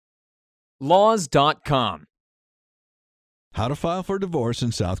Laws.com. How to file for divorce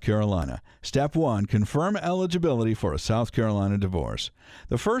in South Carolina. Step 1. Confirm eligibility for a South Carolina divorce.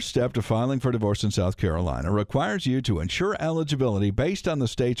 The first step to filing for divorce in South Carolina requires you to ensure eligibility based on the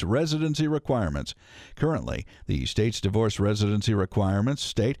state's residency requirements. Currently, the state's divorce residency requirements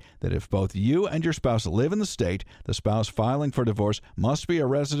state that if both you and your spouse live in the state, the spouse filing for divorce must be a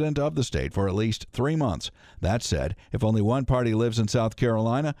resident of the state for at least 3 months. That said, if only one party lives in South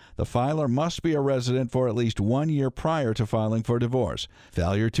Carolina, the filer must be a resident for at least 1 year prior to filing for divorce.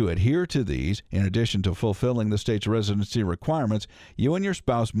 Failure to adhere to these, in addition to fulfilling the state's residency requirements, you and your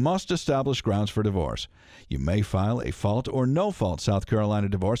spouse must establish grounds for divorce. You may file a fault or no-fault South Carolina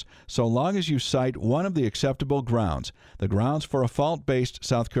divorce so long as you cite one of the acceptable grounds. The grounds for a fault-based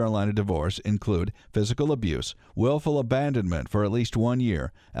South Carolina divorce include physical abuse, willful abandonment for at least 1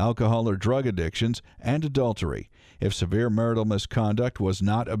 year, alcohol or drug addictions, and adultery. If severe marital misconduct was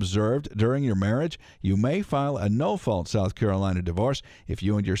not observed during your marriage, you may file a no-fault South Carolina divorce if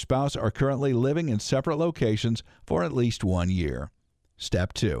you and your spouse are currently living in separate locations for at least 1 year.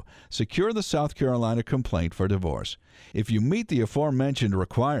 Step 2. Secure the South Carolina complaint for divorce. If you meet the aforementioned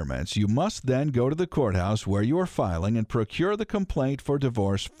requirements, you must then go to the courthouse where you are filing and procure the complaint for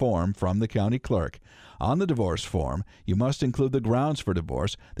divorce form from the county clerk. On the divorce form, you must include the grounds for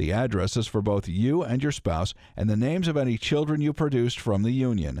divorce, the addresses for both you and your spouse, and the names of any children you produced from the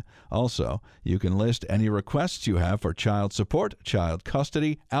union. Also, you can list any requests you have for child support, child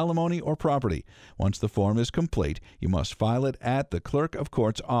custody, alimony, or property. Once the form is complete, you must file it at the clerk of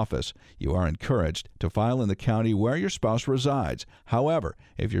court's office. You are encouraged to file in the county where your spouse resides. However,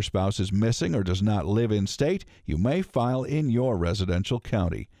 if your spouse is missing or does not live in state, you may file in your residential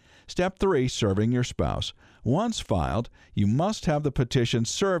county. Step 3. Serving your spouse. Once filed, you must have the petition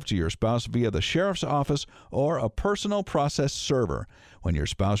served to your spouse via the sheriff's office or a personal process server. When your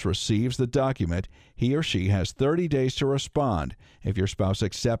spouse receives the document, he or she has 30 days to respond. If your spouse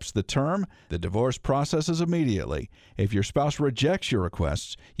accepts the term, the divorce processes immediately. If your spouse rejects your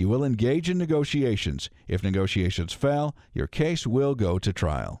requests, you will engage in negotiations. If negotiations fail, your case will go to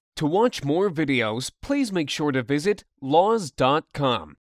trial. To watch more videos, please make sure to visit Laws.com.